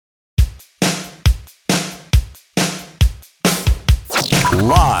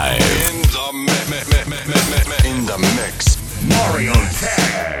live. In the mix. Mario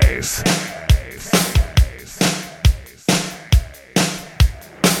TAZZ.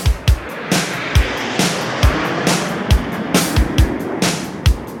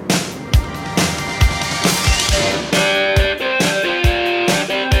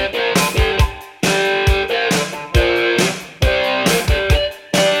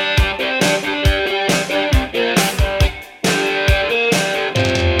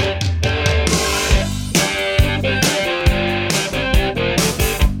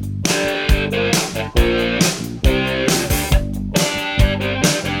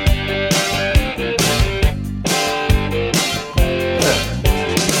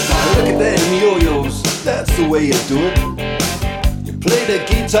 That's the way you do it. You play the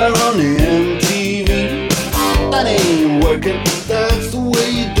guitar on the MTV. That ain't working. That's the way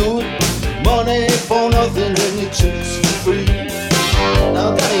you do it. Money for nothing and your chicks for free.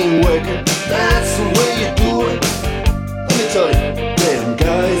 Now that ain't working. That's the way you do it. Let me tell you, them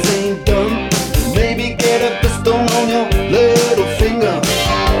guys ain't dumb. Maybe get a blister on your little finger.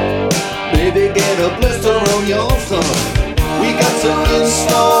 Maybe get a blister on your thumb. We got to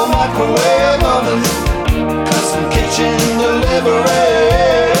install microwave ovens, custom kitchen deliveries.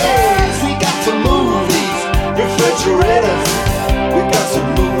 We got to move these refrigerators. We got to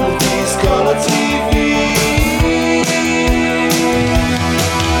move these color TVs.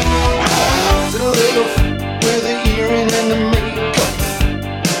 The little with the earring and the makeup.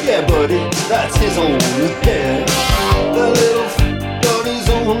 Yeah, buddy, that's his own hair. The little got his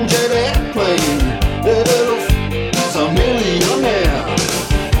own jet airplane. The little a millionaire.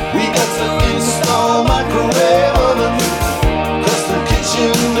 We got to install microwave oven, custom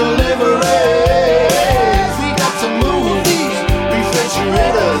kitchen deliveries. We got to move these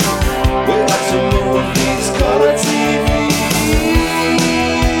refrigerators. We got to move these color TVs.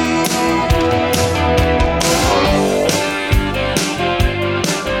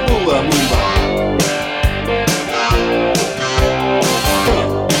 Move on, move on.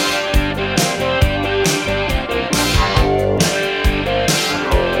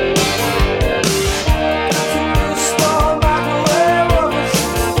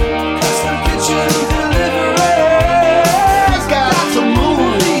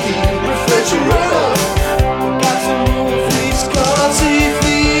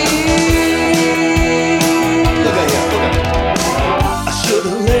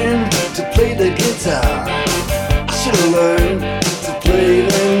 I should've learned to play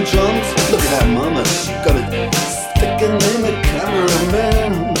them drums. Look at that mama, she got it sticking in the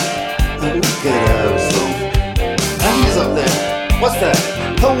cameraman. Look at her, so. And he's up there. What's that?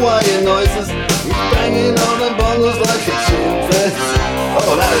 Hawaiian noises. He's banging on the bongos like a chimpanzee.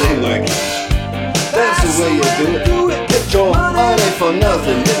 Oh, that ain't working. That's the way you do it. Get your money for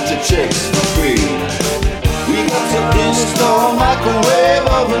nothing, get your chicks for free. We got to install microwave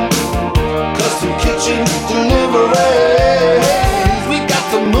oven, custom kitchen deliveries. We got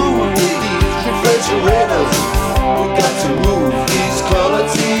to move these refrigerators. We got to move these color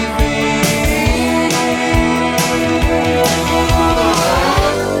TVs.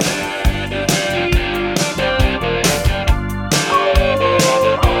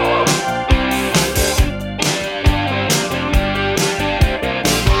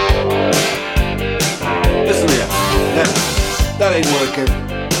 Listen here, that ain't working.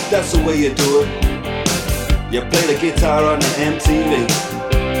 That's the way you do it. You play the guitar on the MTV.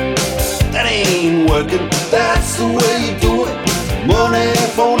 That ain't working. That's the way you do it. Money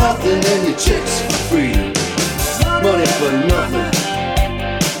for nothing and your chicks for free. Money for nothing,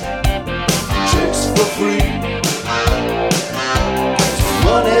 chicks for free.